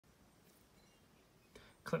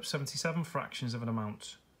Clip 77, fractions of an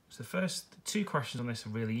amount. So the first two questions on this are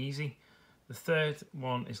really easy. The third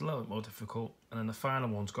one is a little bit more difficult, and then the final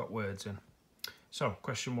one's got words in. So,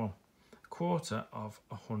 question 1. A quarter of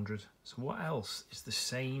 100. So what else is the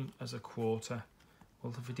same as a quarter?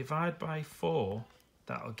 Well, if we divide by 4,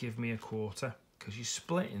 that'll give me a quarter, because you're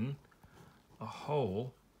splitting a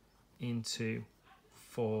whole into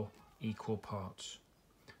 4 equal parts.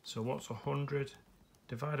 So what's 100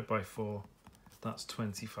 divided by 4? That's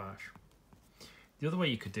 25. The other way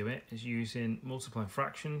you could do it is using multiplying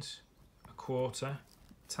fractions. A quarter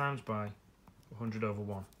times by 100 over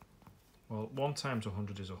 1. Well, 1 times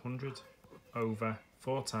 100 is 100 over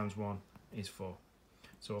 4 times 1 is 4.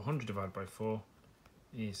 So 100 divided by 4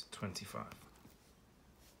 is 25.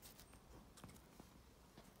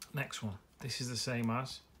 Next one. This is the same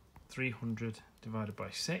as 300 divided by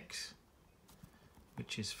 6,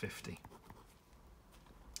 which is 50.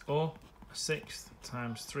 Or a sixth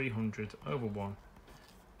times 300 over 1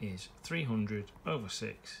 is 300 over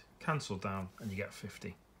 6, cancel down, and you get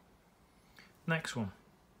 50. Next one.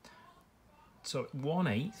 So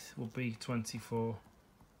 1/8 will be 24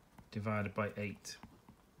 divided by 8,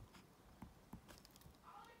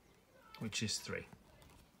 which is 3.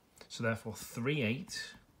 So therefore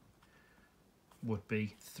 3/8 would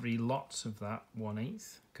be 3 lots of that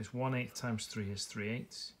 1/8, because 1/8 times 3 is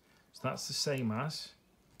 3/8. So that's the same as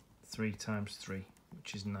 3 times 3,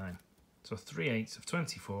 which is 9. So 3/8 of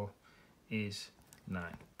 24 is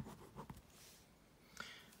 9.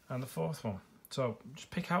 And the fourth one. So just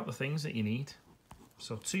pick out the things that you need.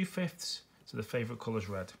 So 2/5, so the favourite colour is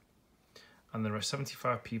red. And there are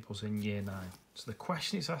 75 pupils in year 9. So the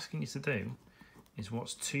question it's asking you to do is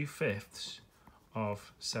what's 2/5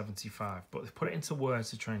 of 75? But they put it into words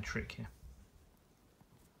to try and trick you.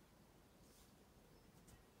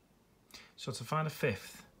 So to find a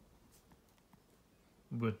fifth,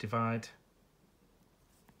 we would divide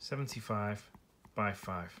 75 by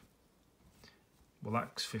 5. Well,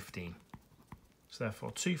 that's 15. So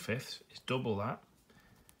therefore 2/5 is double that.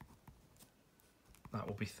 That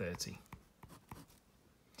will be 30.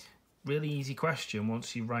 Really easy question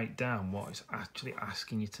once you write down what it's actually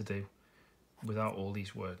asking you to do without all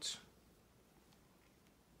these words.